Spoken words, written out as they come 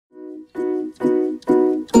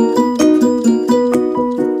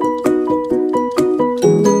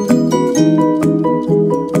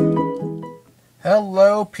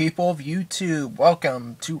people of YouTube,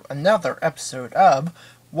 welcome to another episode of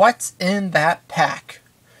What's in That Pack?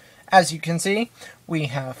 As you can see, we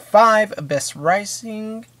have 5 Abyss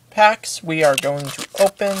Rising packs we are going to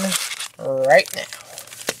open right now.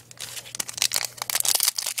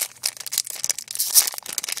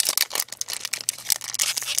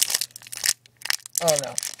 Oh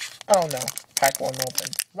no. Oh no. Pack won't open.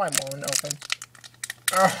 Why won't it open?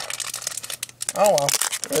 Oh well.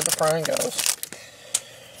 Here the front goes.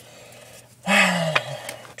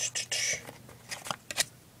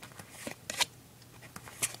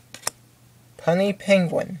 Punny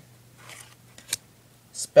Penguin.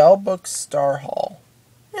 Spellbook Star Hall.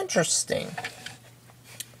 Interesting.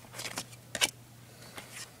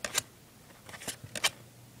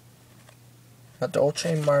 A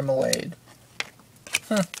Dolce Marmalade.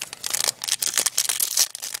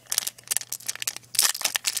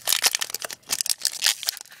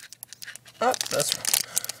 Oh, this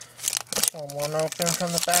one won't open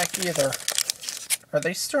from the back either. Are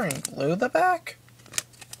they stirring glue the back?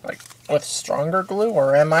 Like, with stronger glue,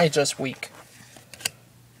 or am I just weak?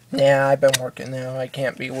 Yeah, I've been working now. I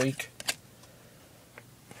can't be weak.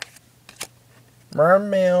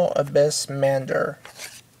 Mermail Abyss Mander.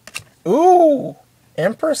 Ooh!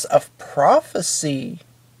 Empress of Prophecy.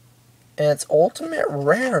 And it's ultimate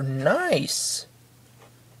rare. Nice.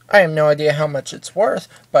 I have no idea how much it's worth,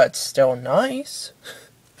 but it's still nice.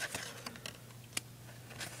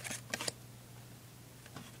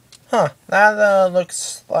 Huh, that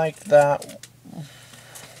looks like that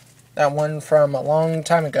one from a long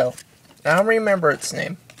time ago. I don't remember its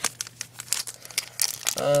name.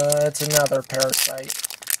 It's another parasite.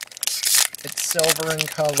 It's silver in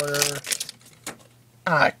color.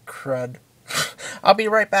 Ah, crud. I'll be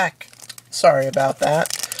right back. Sorry about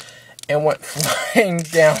that. It went flying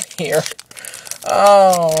down here.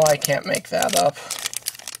 Oh, I can't make that up.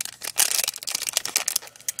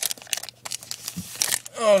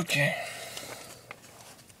 Okay.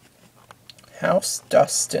 House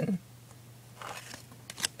Dustin.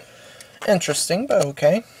 Interesting, but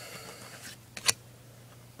okay.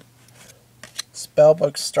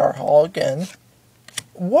 Spellbook Star Hall again.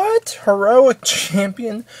 What? Heroic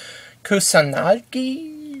Champion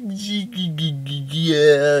Kusanagi?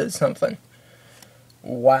 Yeah, something.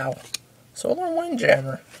 Wow. Solar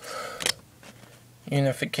Windjammer.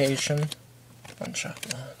 Unification. One shot.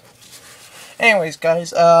 Anyways,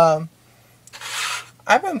 guys, I've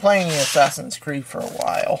been playing Assassin's Creed for a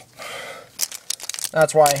while.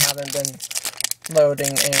 That's why I haven't been loading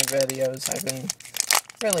any videos. I've been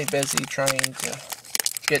really busy trying to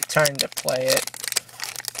get time to play it,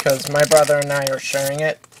 because my brother and I are sharing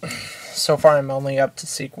it. So far, I'm only up to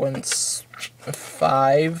sequence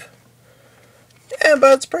 5. Yeah,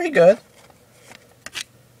 but it's pretty good.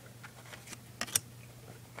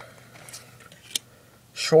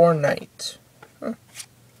 Shore Knight. Huh.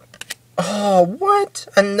 Oh, what?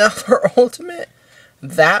 Another ultimate?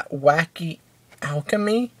 That wacky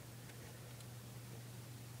alchemy?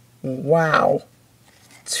 Wow.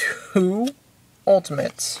 2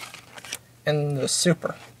 ultimates. And the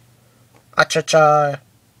super. Achacha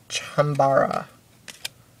Chambara.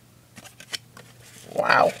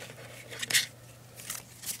 Wow.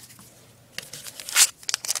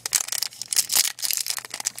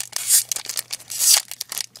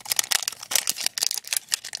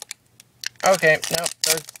 Okay, nope,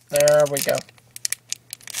 there we go.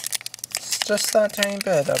 It's just that tiny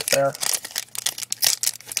bit up there.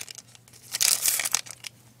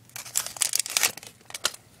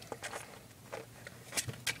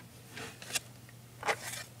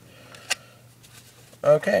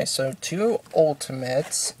 Okay, so 2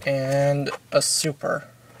 ultimates and a super.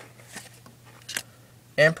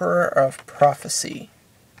 Emperor of Prophecy.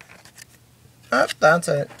 Oh, that's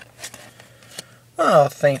it. Well,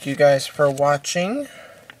 thank you guys for watching.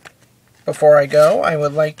 Before I go, I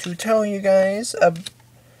would like to tell you guys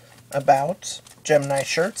about Gemini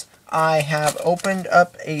shirts. I have opened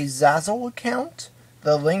up a Zazzle account.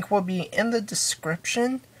 The link will be in the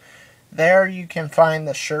description. There you can find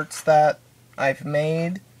the shirts that I've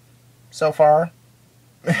made so far.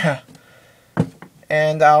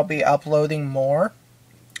 And I'll be uploading more.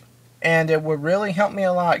 And it would really help me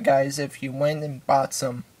a lot, guys, if you went and bought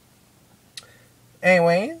some.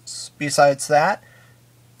 Anyways, besides that,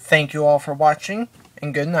 thank you all for watching,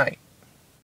 and good night.